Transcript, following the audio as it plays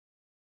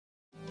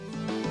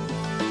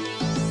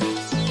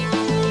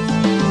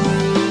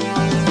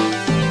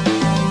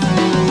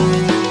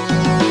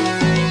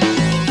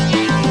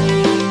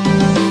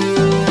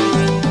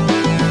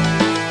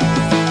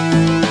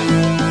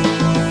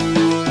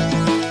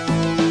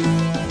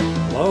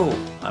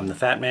the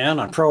Fat Man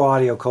on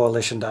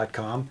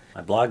ProAudioCoalition.com.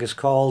 My blog is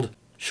called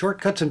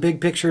Shortcuts and Big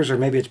Pictures, or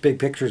maybe it's Big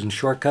Pictures and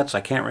Shortcuts,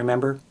 I can't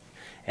remember.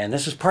 And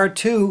this is part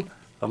 2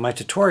 of my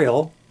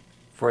tutorial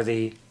for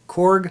the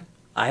Korg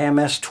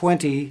IMS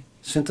 20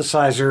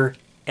 synthesizer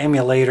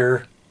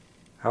emulator,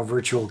 how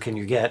virtual can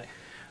you get,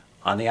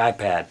 on the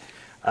iPad.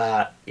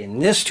 In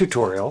this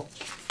tutorial,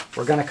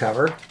 we're going to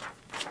cover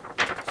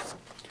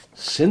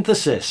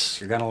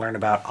synthesis. You're going to learn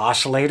about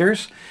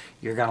oscillators.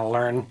 You're going to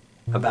learn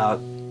about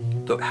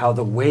how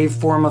the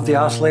waveform of the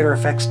oscillator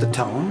affects the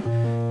tone,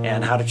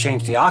 and how to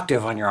change the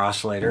octave on your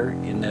oscillator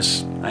in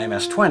this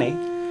IMS 20.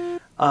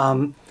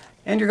 And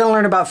you're going to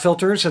learn about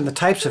filters and the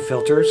types of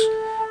filters.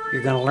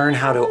 You're going to learn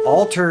how to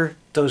alter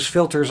those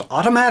filters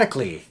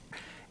automatically.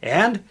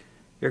 And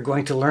you're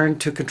going to learn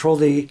to control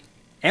the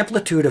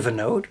amplitude of a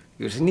note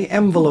using the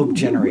envelope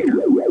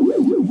generator.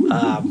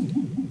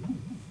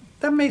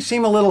 That may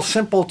seem a little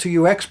simple to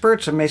you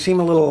experts. It may seem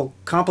a little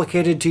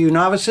complicated to you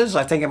novices.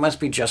 I think it must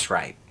be just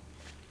right.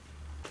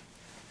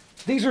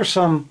 These are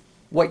some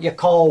what you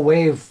call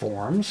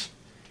waveforms.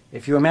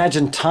 If you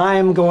imagine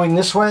time going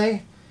this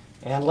way,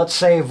 and let's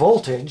say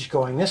voltage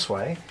going this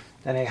way,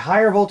 then a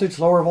higher voltage,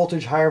 lower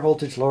voltage, higher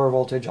voltage, lower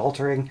voltage,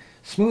 altering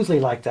smoothly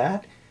like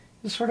that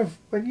is sort of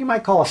what you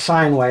might call a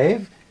sine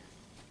wave.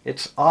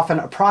 It's often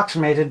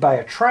approximated by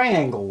a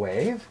triangle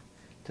wave.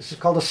 This is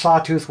called a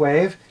sawtooth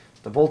wave.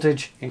 The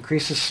voltage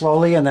increases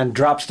slowly and then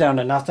drops down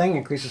to nothing,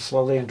 increases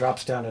slowly and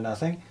drops down to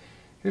nothing.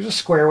 Here's a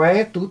square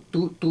wave. Doot,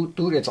 doot, doot,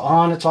 doot. It's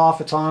on, it's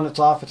off, it's on, it's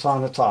off, it's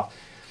on, it's off.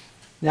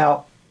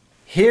 Now,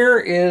 here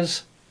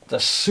is the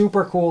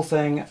super cool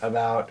thing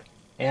about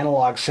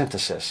analog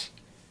synthesis.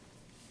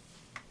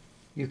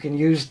 You can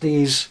use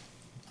these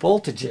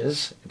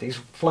voltages, these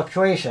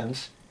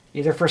fluctuations,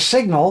 either for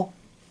signal,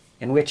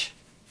 in which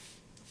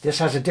this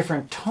has a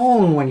different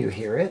tone when you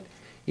hear it.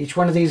 Each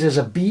one of these is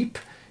a beep,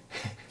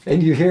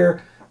 and you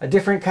hear a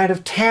different kind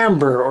of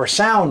timbre or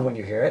sound when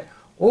you hear it.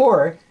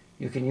 Or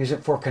you can use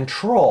it for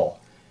control,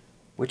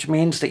 which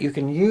means that you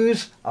can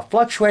use a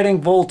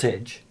fluctuating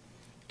voltage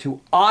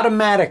to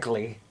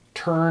automatically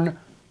turn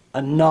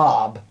a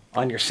knob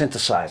on your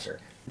synthesizer.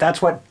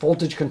 That's what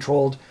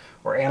voltage-controlled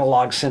or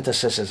analog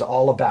synthesis is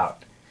all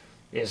about,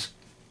 is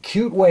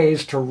cute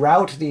ways to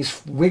route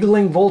these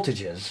wiggling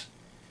voltages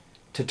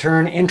to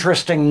turn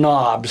interesting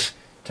knobs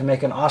to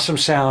make an awesome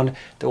sound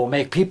that will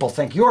make people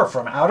think you're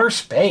from outer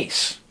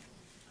space.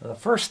 The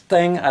first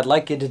thing I'd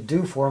like you to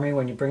do for me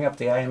when you bring up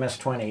the IMS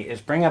 20 is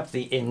bring up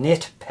the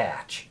init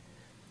patch.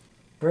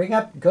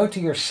 Go to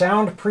your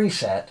sound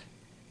preset,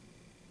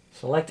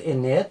 select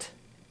init,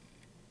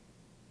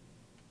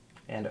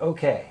 and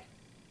OK.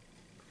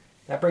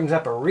 That brings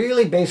up a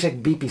really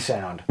basic beepy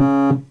sound.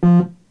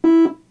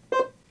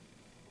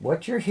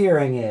 What you're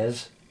hearing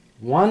is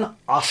one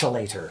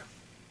oscillator,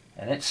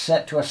 and it's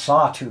set to a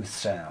sawtooth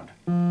sound.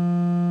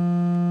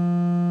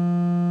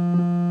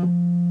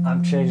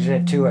 I'm changing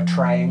it to a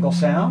triangle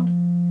sound.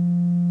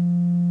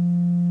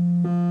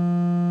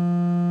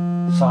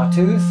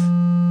 Sawtooth,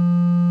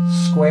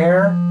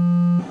 square,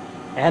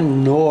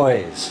 and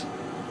noise.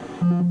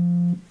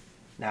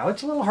 Now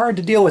it's a little hard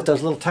to deal with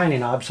those little tiny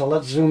knobs, so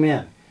let's zoom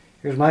in.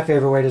 Here's my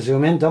favorite way to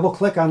zoom in. Double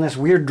click on this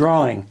weird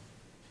drawing.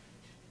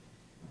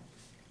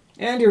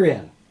 And you're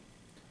in.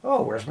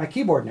 Oh, where's my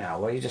keyboard now?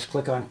 Well, you just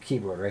click on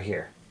keyboard right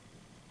here,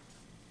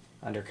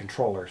 under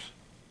controllers.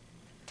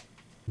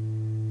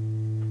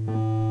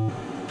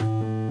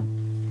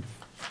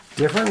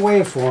 Different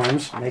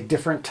waveforms make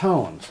different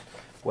tones.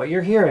 What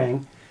you're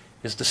hearing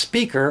is the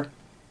speaker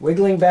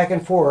wiggling back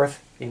and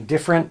forth in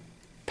different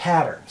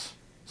patterns.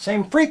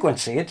 Same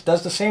frequency, it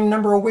does the same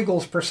number of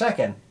wiggles per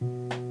second,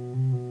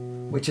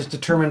 which is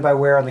determined by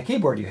where on the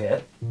keyboard you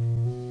hit.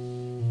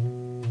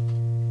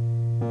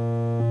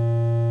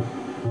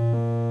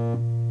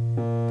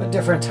 But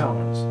different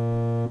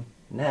tones.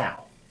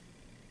 Now,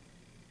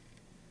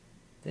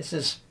 this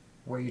is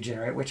where you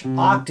generate which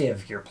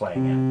octave you're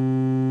playing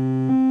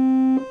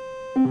in.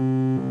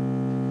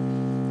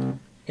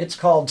 It's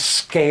called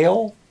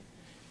scale,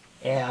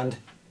 and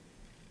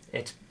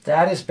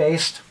that is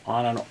based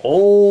on an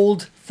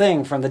old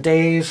thing from the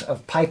days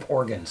of pipe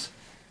organs.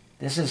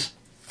 This is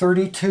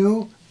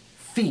 32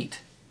 feet,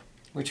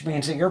 which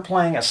means that you're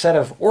playing a set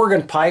of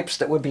organ pipes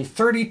that would be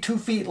 32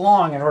 feet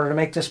long in order to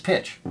make this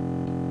pitch.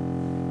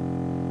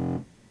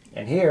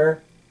 And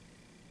here,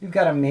 you've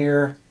got a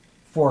mere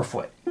 4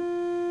 foot.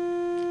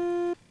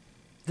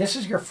 This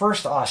is your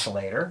first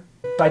oscillator.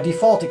 By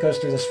default, it goes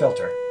through this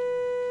filter.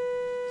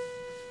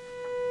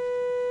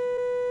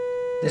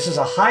 This is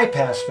a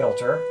high-pass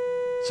filter,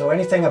 so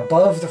anything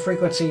above the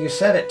frequency you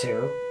set it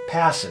to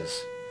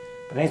passes.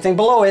 But anything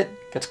below it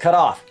gets cut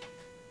off.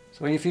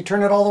 So if you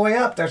turn it all the way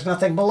up, there's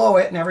nothing below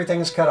it and everything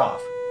is cut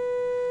off.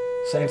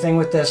 Same thing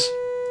with this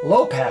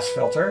low-pass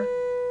filter.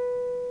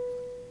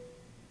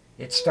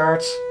 It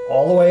starts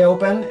all the way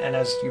open, and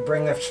as you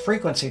bring the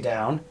frequency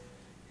down,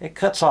 it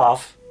cuts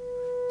off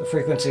the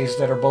frequencies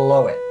that are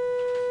below it.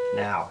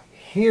 Now,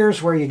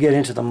 here's where you get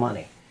into the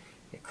money.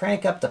 You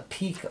crank up the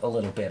peak a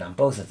little bit on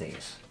both of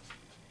these.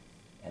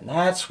 And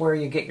that's where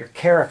you get your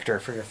character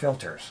for your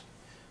filters.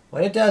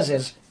 What it does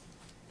is,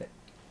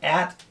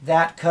 at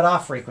that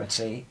cutoff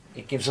frequency,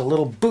 it gives a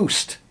little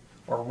boost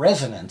or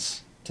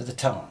resonance to the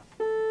tone.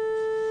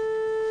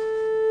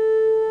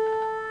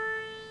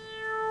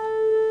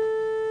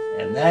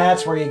 And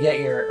that's where you get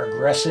your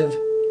aggressive,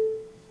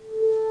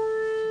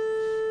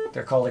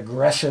 they're called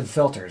aggressive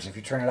filters. If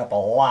you turn it up a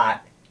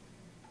lot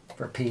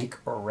for peak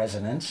or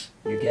resonance,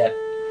 you get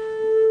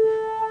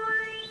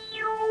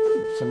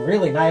some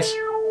really nice,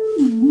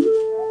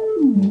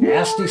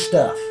 nasty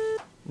stuff.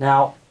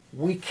 Now,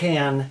 we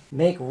can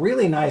make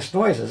really nice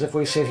noises if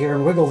we sit here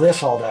and wiggle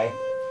this all day.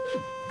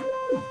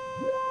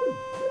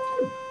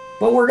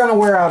 But we're going to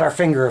wear out our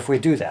finger if we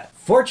do that.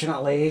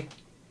 Fortunately,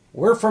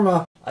 we're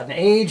from an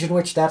age in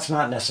which that's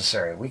not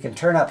necessary. We can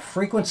turn up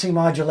frequency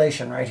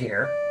modulation right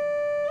here.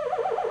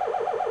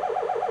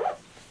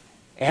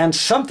 And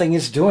something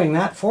is doing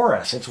that for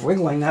us. It's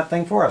wiggling that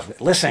thing for us.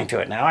 Listening to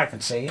it now, I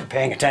can see and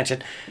paying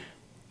attention.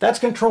 That's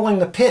controlling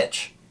the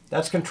pitch.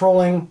 That's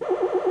controlling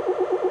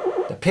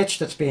the pitch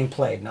that's being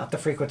played, not the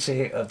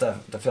frequency of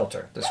the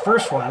filter. This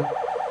first one,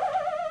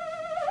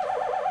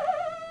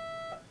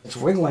 it's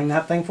wiggling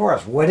that thing for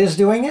us. What is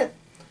doing it?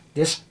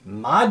 This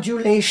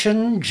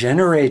modulation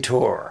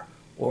generator,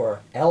 or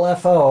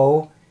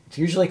LFO. It's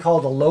usually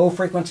called a low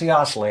frequency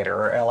oscillator,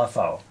 or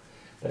LFO.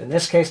 But in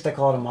this case, they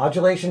call it a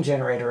modulation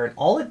generator, and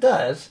all it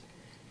does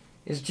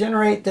is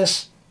generate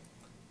this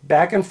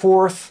back and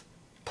forth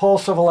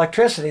pulse of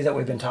electricity that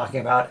we've been talking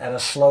about at a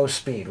slow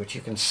speed, which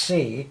you can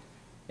see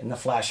in the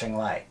flashing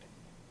light.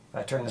 If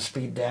I turn the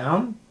speed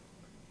down,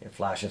 it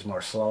flashes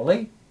more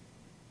slowly,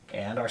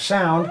 and our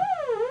sound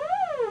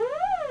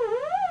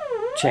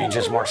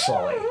changes more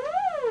slowly.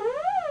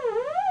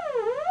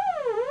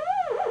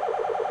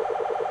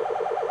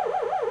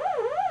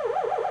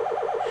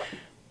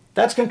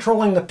 That's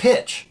controlling the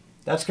pitch.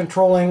 That's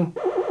controlling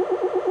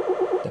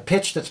the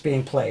pitch that's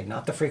being played,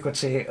 not the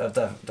frequency of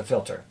the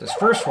filter. This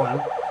first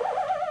one,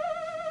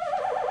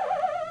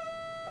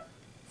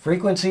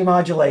 frequency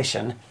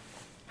modulation,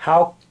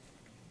 how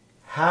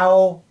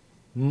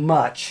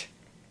much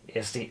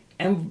is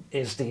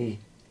the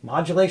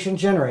modulation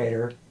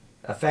generator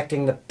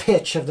affecting the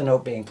pitch of the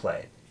note being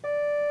played?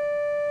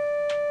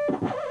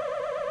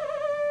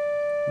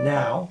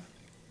 Now,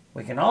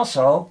 we can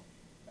also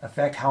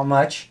affect how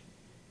much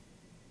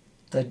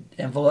the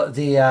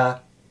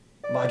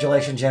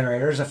modulation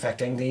generator is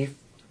affecting the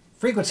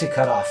frequency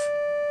cutoff.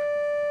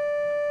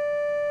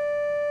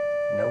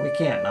 No, we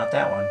can't. Not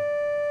that one.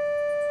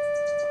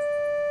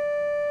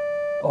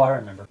 Oh, I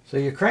remember. So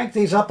you crank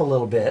these up a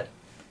little bit,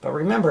 but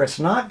remember, it's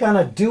not going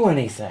to do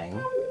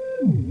anything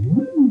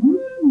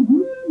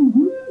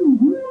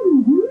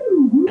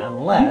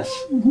unless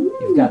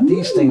you've got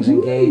these things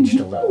engaged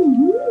a little.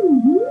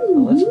 So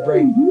let's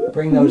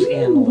bring those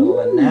in a little,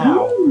 and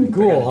now we're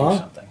going to do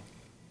something.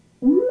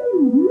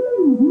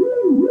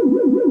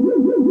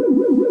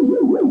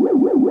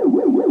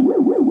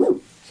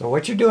 So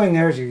what you're doing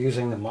there is you're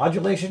using the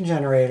modulation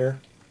generator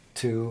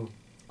to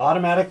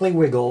automatically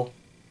wiggle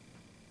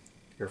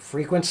your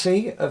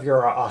frequency of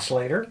your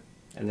oscillator,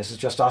 and this is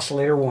just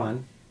oscillator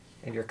 1,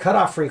 and your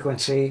cutoff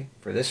frequency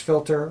for this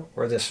filter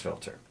or this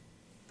filter.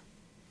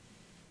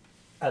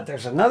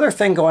 There's another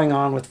thing going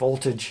on with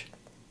voltage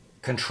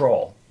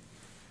control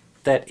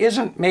that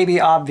isn't maybe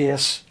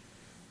obvious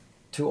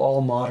to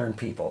all modern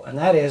people, and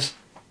that is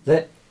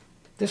that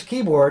this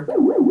keyboard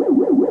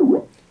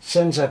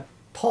sends a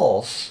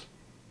pulse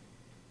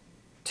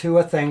to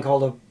a thing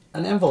called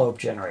an envelope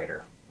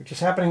generator, which is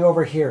happening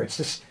over here. It's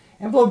this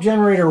envelope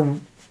generator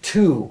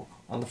 2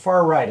 on the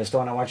far right is the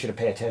one I want you to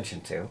pay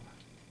attention to.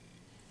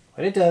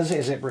 What it does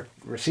is it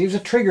receives a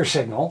trigger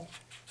signal.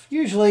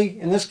 Usually,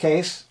 in this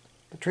case,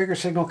 the trigger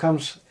signal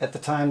comes at the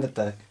time that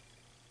the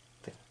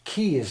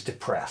key is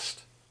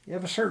depressed. You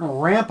have a certain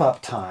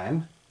ramp-up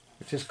time,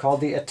 which is called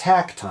the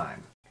attack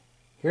time.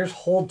 Here's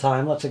hold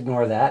time. Let's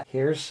ignore that.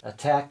 Here's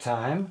attack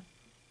time.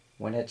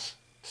 When it's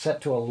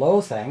set to a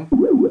low thing,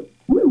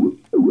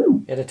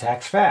 it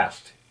attacks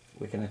fast.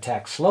 We can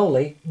attack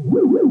slowly.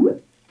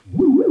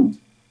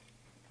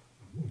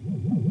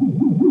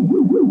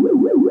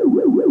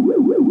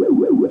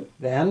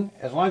 Then,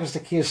 as long as the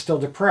key is still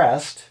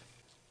depressed,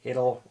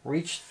 it'll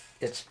reach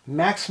its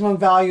maximum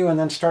value and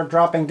then start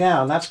dropping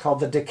down. That's called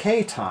the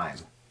decay time.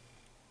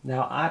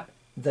 Now,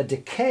 the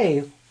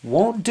decay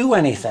won't do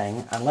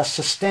anything unless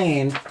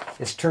sustain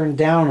is turned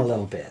down a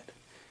little bit.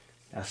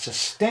 Now,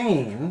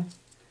 sustain,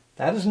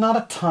 that is not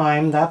a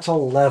time, that's a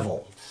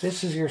level.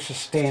 This is your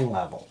sustain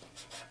level.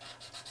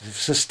 If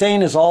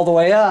sustain is all the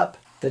way up,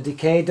 the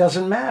decay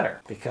doesn't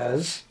matter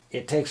because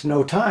it takes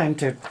no time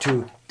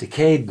to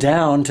decay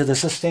down to the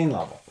sustain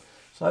level.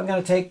 So I'm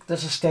going to take the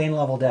sustain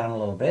level down a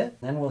little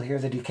bit, then we'll hear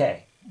the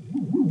decay.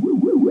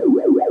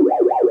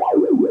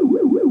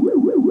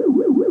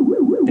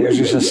 There's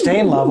your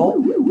sustain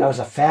level. That was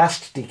a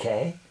fast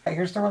decay.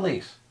 Here's the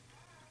release.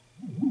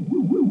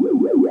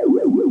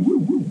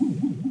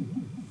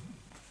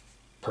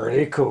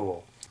 Pretty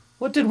cool.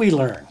 What did we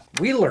learn?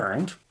 We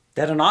learned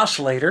that an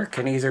oscillator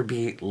can either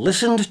be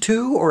listened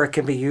to or it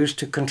can be used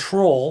to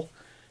control,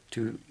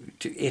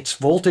 its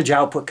voltage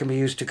output can be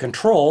used to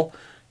control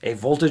a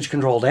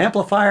voltage-controlled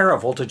amplifier, a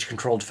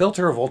voltage-controlled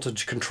filter, a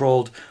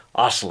voltage-controlled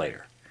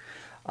oscillator.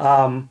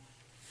 An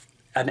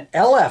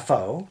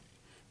LFO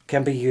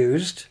can be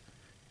used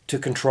to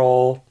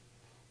control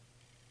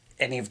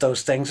any of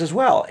those things as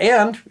well.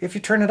 And if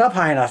you turn it up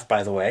high enough,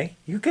 by the way,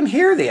 you can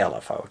hear the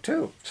LFO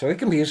too. So it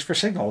can be used for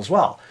signal as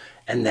well.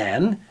 And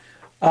then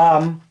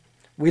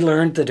we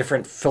learned the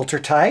different filter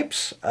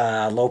types,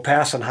 low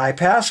pass and high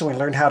pass, and we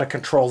learned how to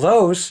control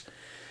those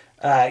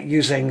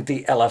using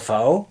the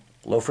LFO,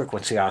 low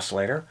frequency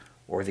oscillator,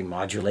 or the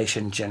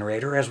modulation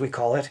generator as we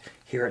call it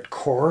here at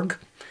Korg.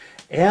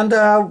 And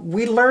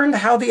we learned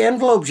how the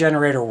envelope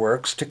generator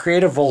works to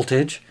create a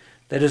voltage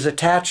that is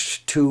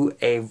attached to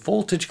a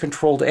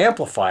voltage-controlled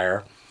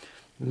amplifier,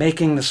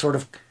 making the sort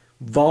of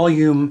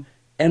volume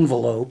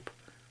envelope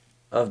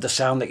of the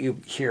sound that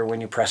you hear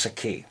when you press a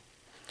key.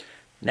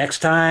 Next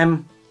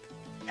time,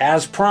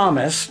 as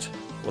promised,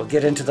 we'll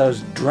get into those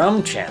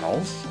drum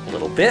channels a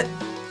little bit.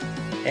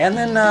 And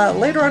then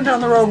later on down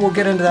the road, we'll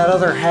get into that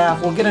other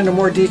half. We'll get into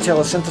more detail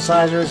of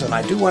synthesizers, and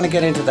I do want to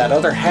get into that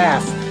other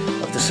half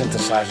of the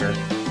synthesizer,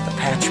 the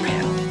patch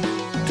panel.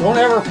 Don't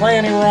ever play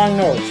any wrong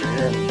notes or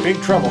you're in big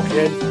trouble,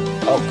 kid.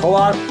 Oh,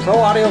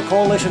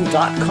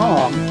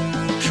 ProAudioCoalition.com,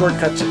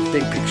 shortcuts and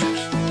big pictures.